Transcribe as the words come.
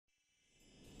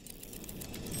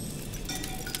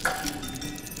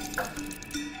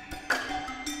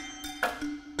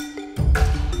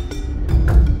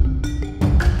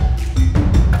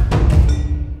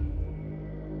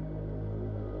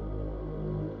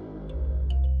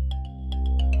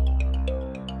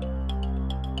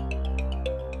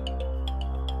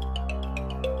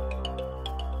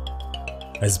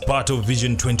As part of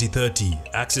Vision 2030,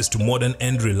 access to modern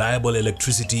and reliable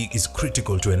electricity is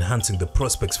critical to enhancing the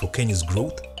prospects for Kenya's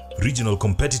growth, regional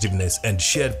competitiveness, and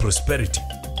shared prosperity.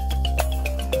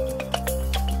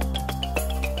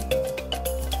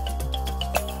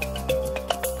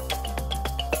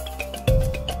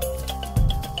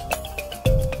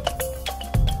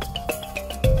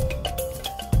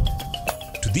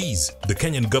 These, the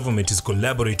Kenyan government is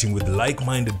collaborating with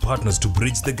like-minded partners to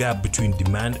bridge the gap between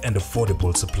demand and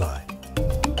affordable supply.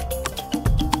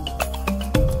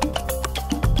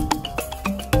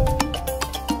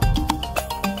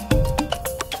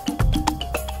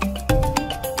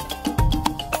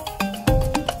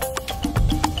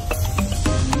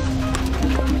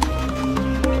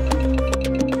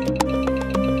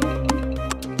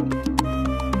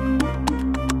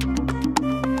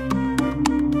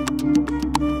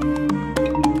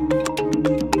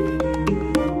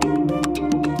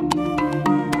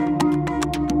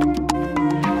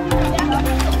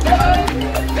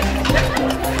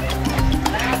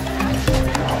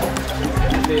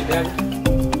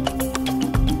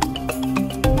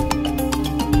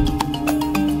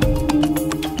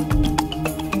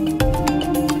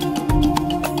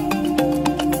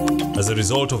 As a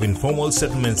result of informal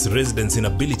settlements' residents'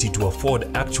 inability to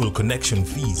afford actual connection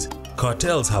fees,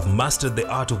 cartels have mastered the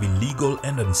art of illegal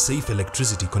and unsafe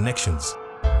electricity connections.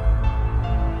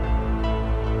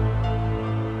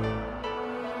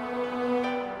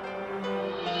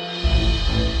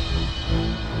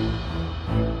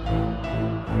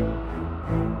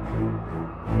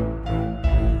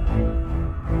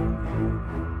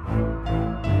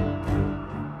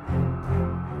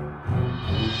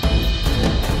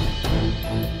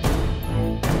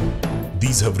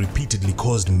 These have repeatedly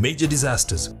caused major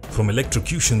disasters, from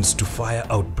electrocutions to fire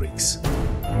outbreaks.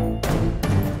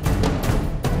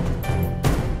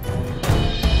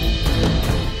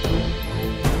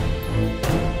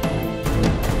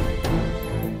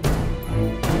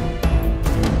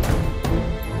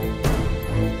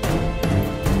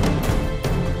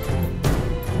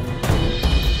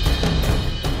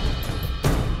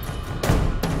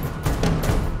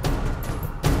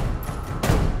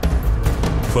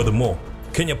 Furthermore,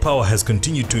 Kenya Power has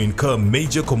continued to incur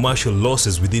major commercial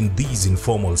losses within these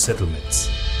informal settlements.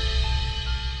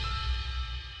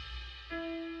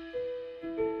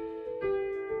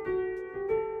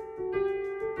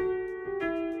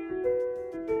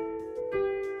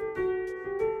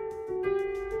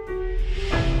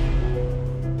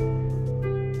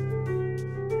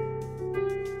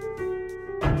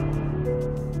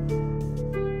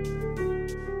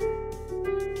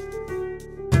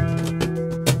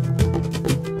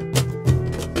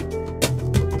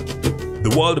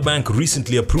 The World Bank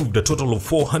recently approved a total of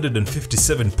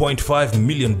 $457.5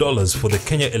 million for the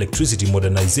Kenya Electricity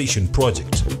Modernization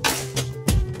Project.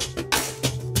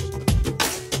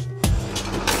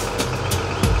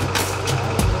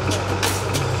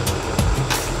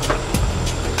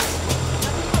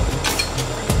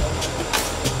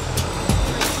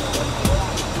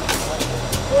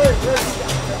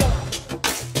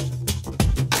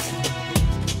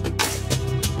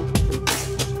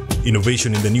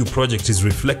 Innovation in the new project is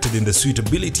reflected in the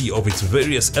suitability of its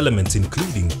various elements,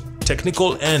 including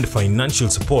technical and financial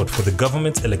support for the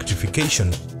government's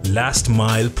electrification last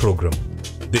mile program.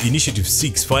 The initiative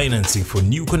seeks financing for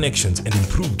new connections and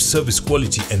improved service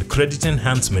quality and credit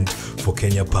enhancement for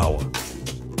Kenya Power.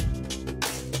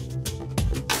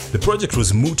 The project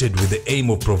was mooted with the aim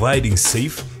of providing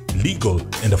safe, legal,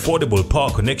 and affordable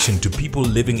power connection to people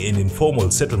living in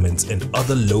informal settlements and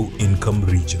other low-income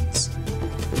regions.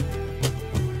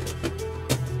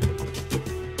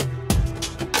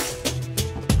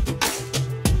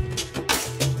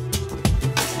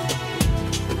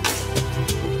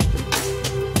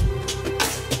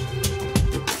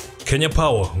 Kenya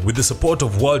Power, with the support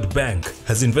of World Bank,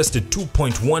 has invested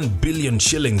 2.1 billion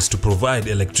shillings to provide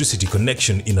electricity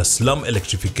connection in a slum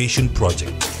electrification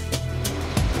project.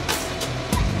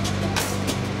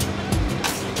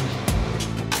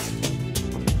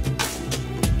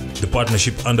 The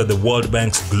partnership under the World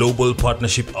Bank's Global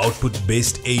Partnership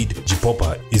Output-Based Aid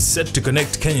 (GPOPA) is set to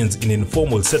connect Kenyans in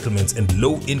informal settlements and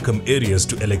low-income areas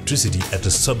to electricity at a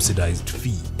subsidized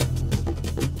fee.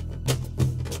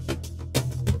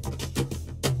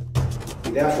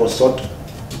 We therefore sought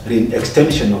the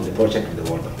extension of the project with the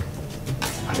World Bank,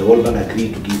 and the World Bank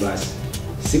agreed to give us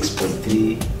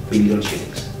 6.3 billion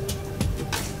shillings.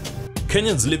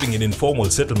 Kenyans living in informal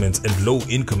settlements and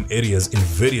low-income areas in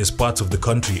various parts of the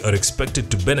country are expected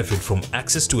to benefit from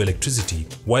access to electricity,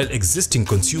 while existing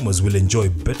consumers will enjoy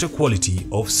better quality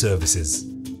of services.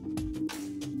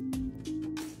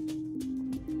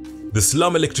 The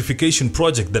slum electrification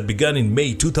project that began in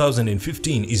May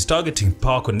 2015 is targeting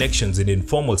power connections in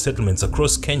informal settlements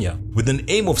across Kenya with an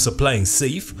aim of supplying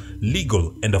safe,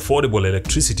 legal and affordable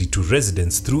electricity to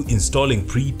residents through installing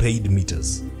prepaid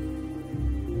meters.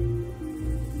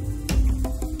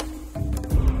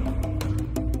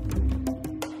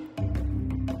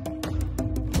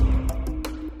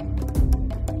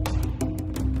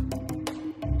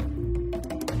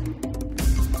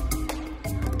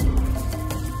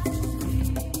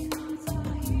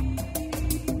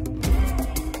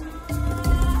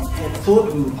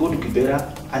 Thought we would go to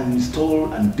Kibera and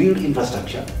install and build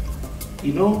infrastructure.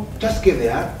 You know, just get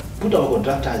there, put our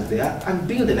contractors there and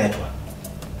build the network.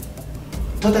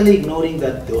 Totally ignoring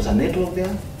that there was a network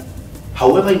there.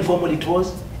 However informal it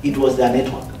was their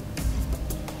network.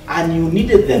 And you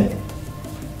needed them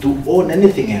to own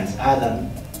anything else other than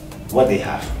what they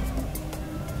have.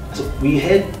 So we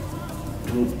had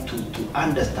to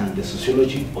understand the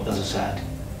sociology of the society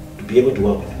to be able to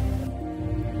work with them.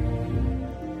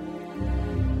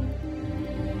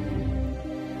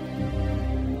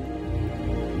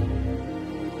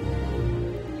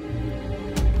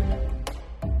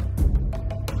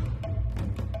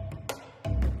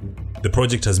 The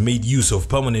project has made use of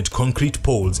permanent concrete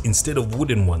poles instead of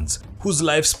wooden ones, whose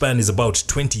lifespan is about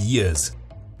 20 years.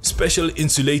 Special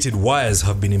insulated wires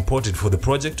have been imported for the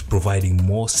project, providing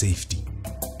more safety.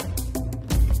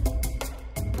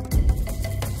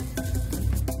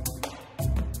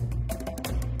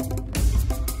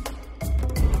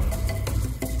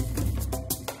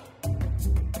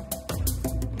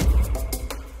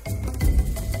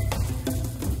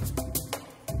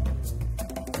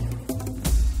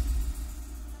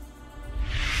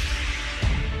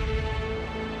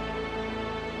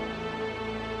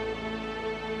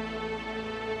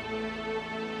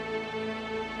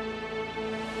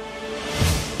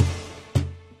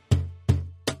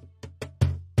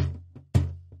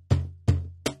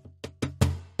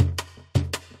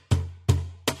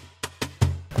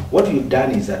 What we've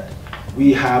done is that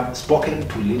we have spoken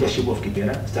to leadership of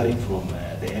Kibera, starting from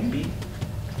the MB,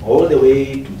 all the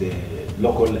way to the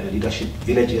local leadership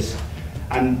villages,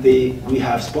 and we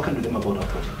have spoken to them about our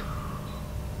project.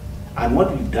 And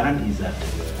what we've done is that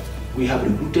we have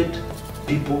recruited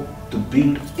people to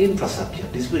build infrastructure,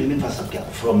 distributed infrastructure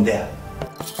from there.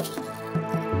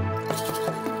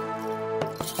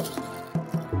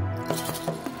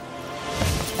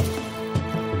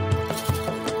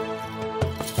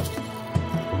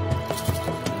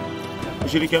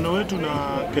 Ushirikiano wetu na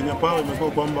Kenya Power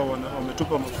imekuwa kwamba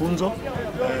wametupa mafunzo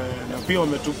na pia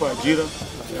wametupa ajira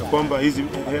ya kwamba hizi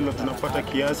hela tunapata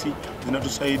kiasi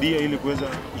zinatusaidia ili kuweza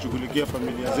kushughulikia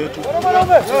familia zetu.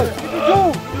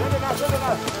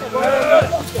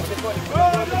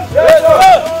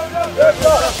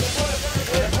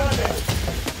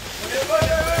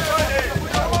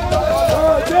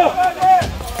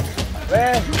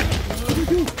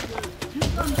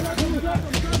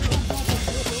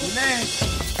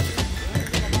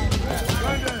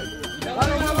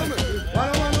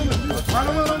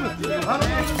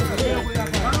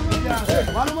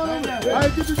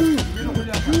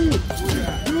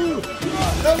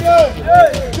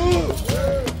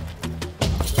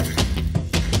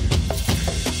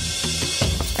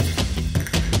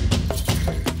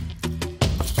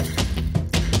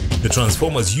 The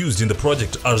transformers used in the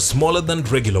project are smaller than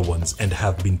regular ones and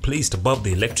have been placed above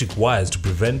the electric wires to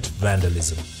prevent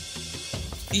vandalism.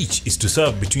 Each is to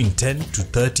serve between 10 to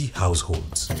 30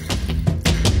 households.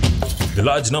 The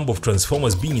large number of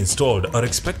transformers being installed are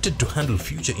expected to handle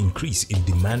future increase in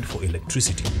demand for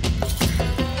electricity.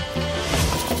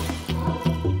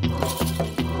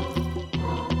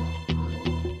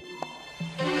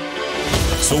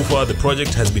 So far, the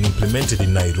project has been implemented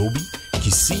in Nairobi,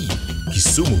 Kisii,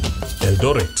 Kisumu,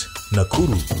 Eldoret,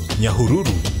 Nakuru,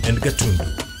 Nyahururu, and Gatundu.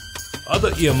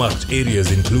 Other earmarked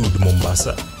areas include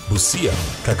Mombasa, Busia,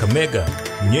 Kakamega,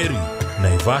 Nyeri,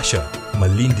 Naivasha,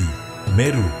 Malindi,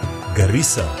 Meru,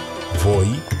 Garissa, Voi,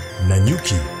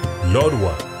 Nanyuki,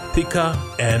 Lodwar, Thika,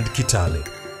 and Kitale.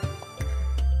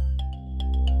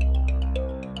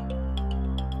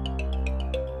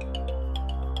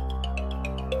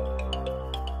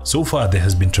 So far, there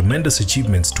has been tremendous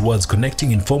achievements towards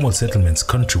connecting informal settlements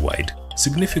countrywide,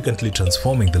 significantly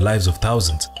transforming the lives of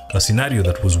thousands, a scenario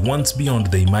that was once beyond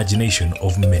the imagination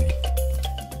of many.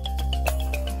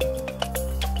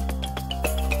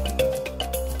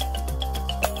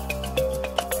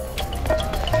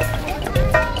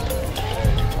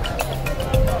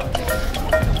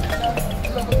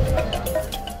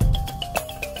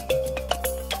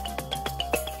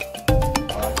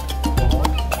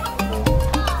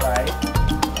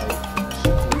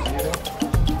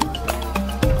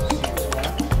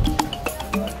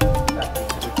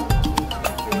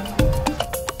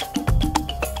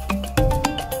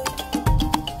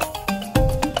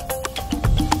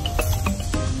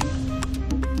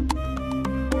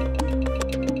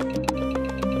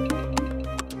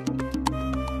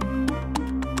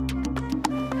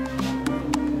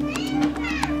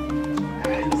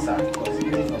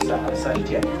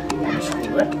 Asante.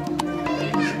 Nashukuru.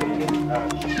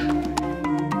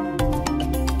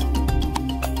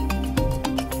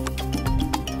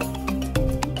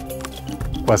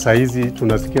 Kwa saizi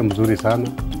tunasikia mzuri sana.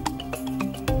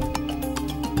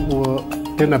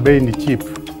 Tena bei ni cheap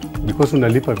because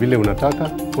unalipa vile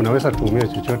unataka, unaweza tumia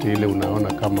chochote ile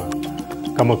unaona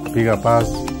kama kupiga pass,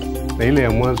 na ile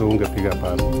ya mwanzo ungepiga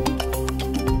pass.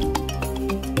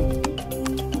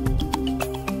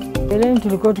 Mbeleni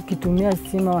tulikuwa tukitumia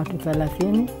stima watu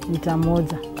 30 lita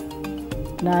moja.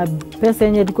 Na pesa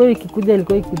yenye ilikuwa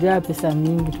ikikuja pesa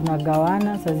mingi,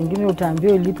 tunagawana. Saa zingine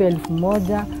utaambiwa ulipe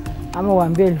 1,000 ama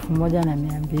uambiwe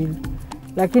 1,200.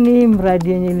 Lakini hii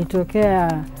mradi yenye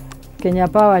ilitokea Kenya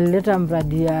Power alileta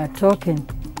mradi ya token.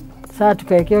 Sasa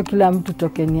tukaekea kila mtu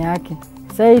token yake.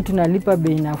 Sasa hii tunalipa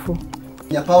bei nafuu.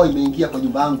 Kenya Power imeingia kwa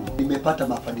nyumba yangu. Nimepata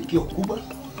mafanikio kubwa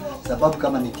sababu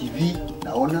kama ni TV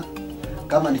naona,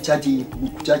 kama ni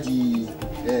kuchaji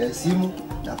simu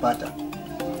napata.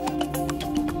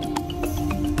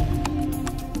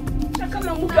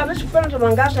 Kama mtu ameshupana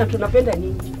mwangaza tunapenda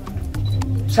nini?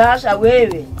 Sasa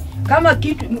wewe kama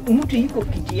kitu mtu yuko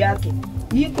kiti yake,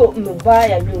 yuko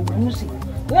mbaya ni uguzi.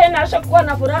 Wewe nasha kuwa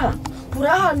na furaha.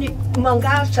 Furaha ni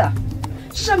mwangaza.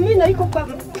 Sasa mimi na yuko kwa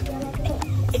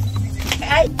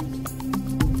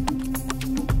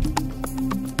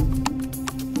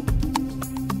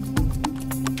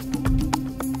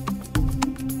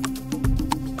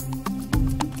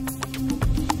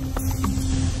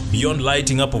Beyond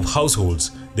lighting up of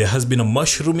households, there has been a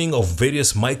mushrooming of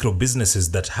various micro businesses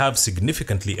that have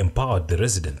significantly empowered the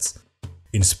residents.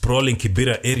 In sprawling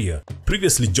Kibera area,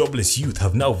 previously jobless youth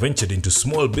have now ventured into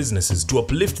small businesses to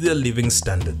uplift their living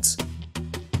standards.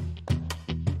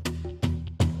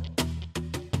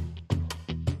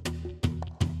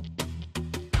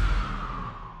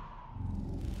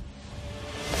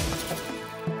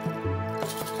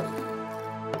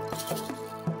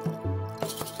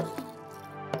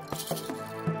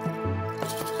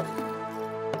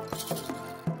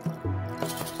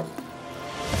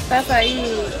 Sasa hii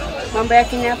mambo ya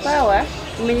Kenya Power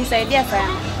imenisaidia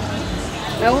sana.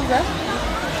 Nauza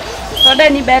soda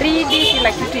ni baridi,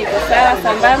 kila kitu iko sawa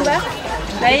sambamba.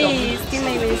 Na hii stima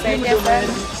imenisaidia sana.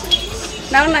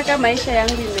 Naona kama maisha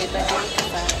yangu imebadilika sana.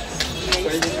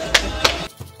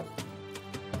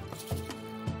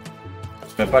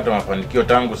 Nimepata mafanikio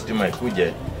tangu stima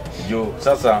ikuje. Juu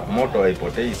sasa moto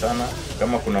haipotei sana.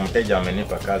 Kama kuna mteja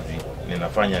amenipa kazi,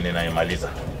 ninaimaliza.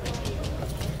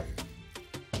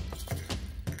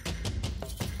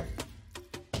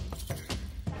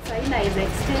 Saina is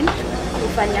extend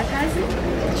kufanya kazi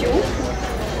juu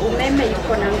umeme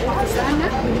iko na nguvu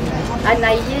sana,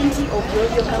 anaiendi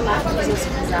ovyo kama hizo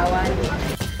siku za awali.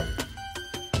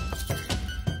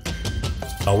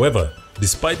 However,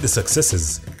 despite the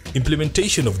successes,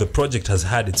 implementation of the project has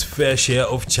had its fair share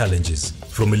of challenges,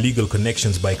 from illegal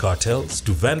connections by cartels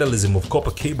to vandalism of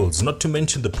copper cables, not to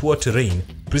mention the poor terrain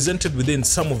presented within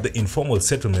some of the informal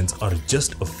settlements are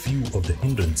just a few of the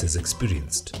hindrances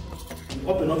experienced.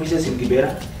 Open offices in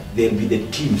Kibera, there will be the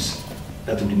teams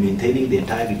that will be maintaining the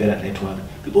entire Kibera network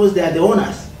because they are the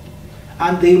owners.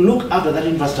 And they look after that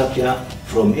infrastructure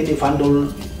from any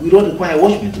fundal. We don't require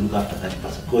watchmen to look after that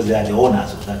infrastructure because they are the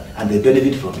owners of that and they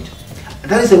benefit from it.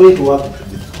 And that is the way to work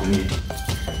with the community.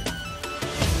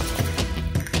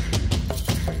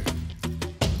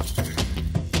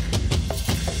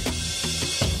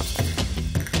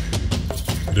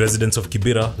 Residents of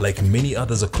Kibera, like many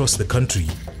others across the country,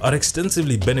 are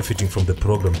extensively benefiting from the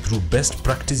program through best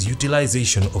practice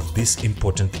utilization of this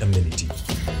important amenity.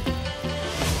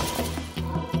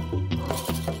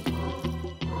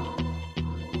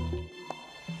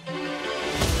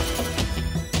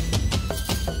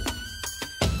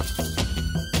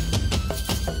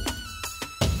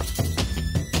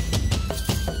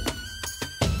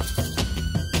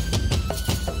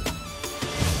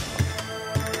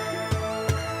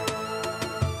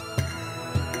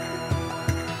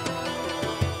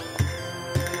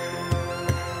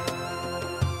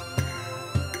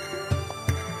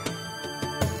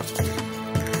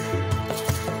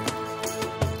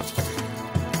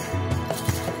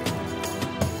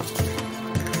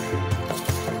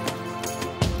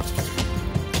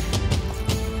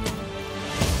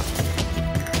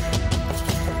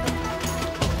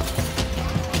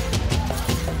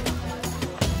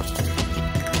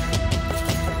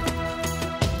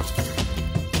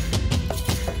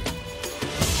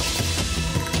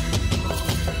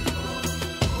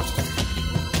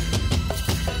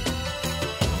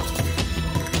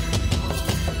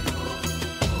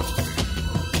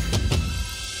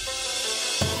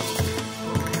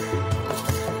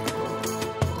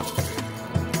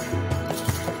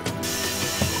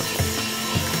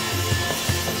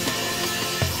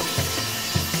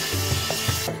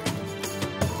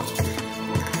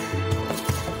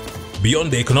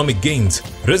 Beyond the economic gains,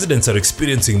 residents are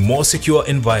experiencing more secure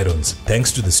environs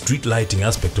thanks to the street lighting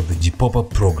aspect of the Jipopa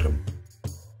program.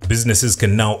 Businesses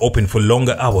can now open for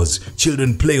longer hours,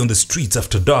 children play on the streets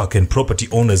after dark, and property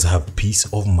owners have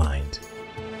peace of mind.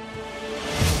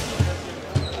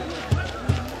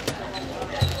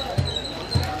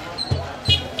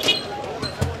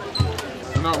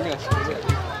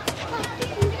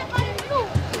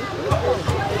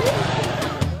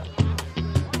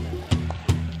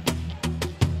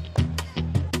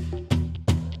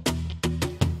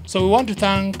 So we want to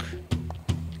thank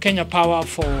Kenya Power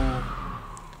for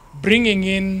bringing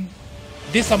in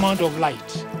this amount of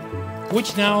light,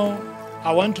 which now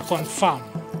I want to confirm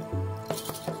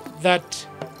that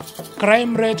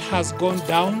crime rate has gone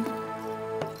down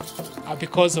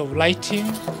because of lighting.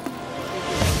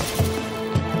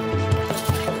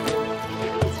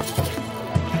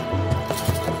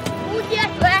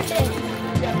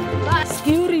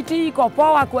 Security iko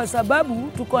poa kwa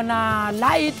sababu tuko na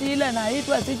light ile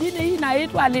inaitwa sijini, hii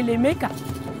inaitwa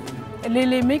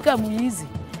lilimika mwizi.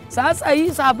 Sasa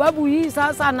hii sababu hii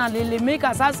sasa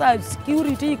analilimika, sasa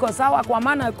security iko sawa, kwa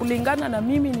maana kulingana na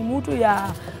mimi ni mtu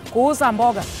ya kuuza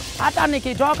mboga. Hata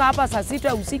nikitoka hapa saa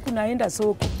 6 usiku naenda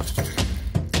soko.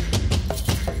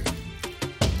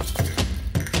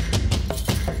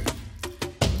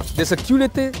 The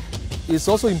security is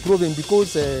also improving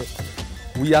because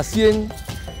we are seeing,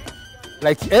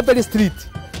 like every street,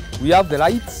 we have the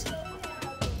lights.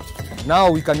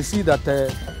 Now we can see that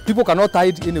people cannot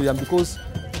hide anywhere because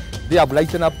they have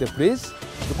lightened up the place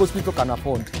because people can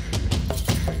afford.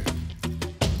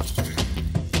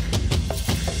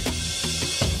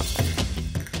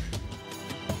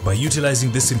 By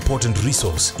utilizing this important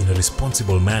resource in a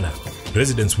responsible manner,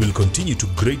 residents will continue to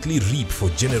greatly reap for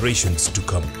generations to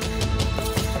come.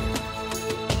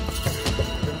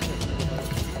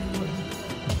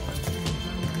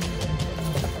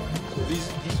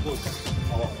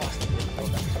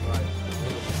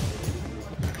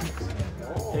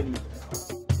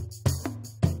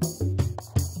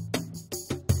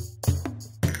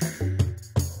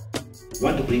 We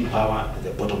want to bring power to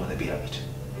the bottom of the pyramid,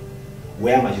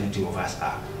 where majority of us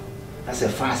are. That's a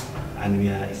first, and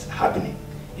it's happening.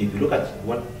 If you look at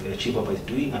what Jipopa is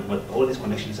doing and what all these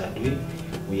connections are doing,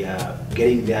 we are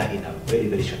getting there in a very,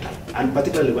 very short time. And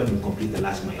particularly when we complete the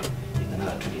last mile in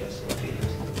another 2 years or 3 years.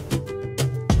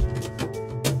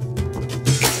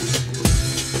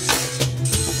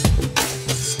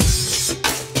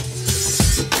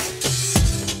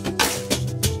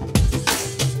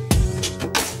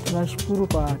 Tunashukuru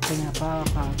kwa Kenya Power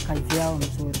kwa kazi yao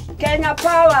nzuri. Kenya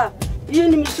Power, hii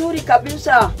ni mzuri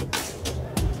kabisa.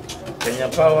 Kenya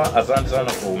Power, asante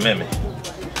sana kwa umeme.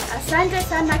 Asante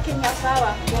sana Kenya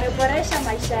Power, umeboresha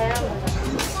maisha yangu.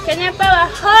 Kenya Power,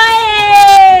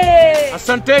 hoye!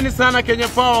 Asanteni sana Kenya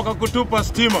Power kwa kutupa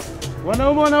stima.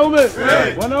 Wanaume, wanaume,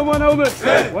 wanaume, wanaume,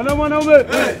 wanaume, wanaume.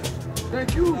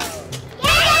 Thank you.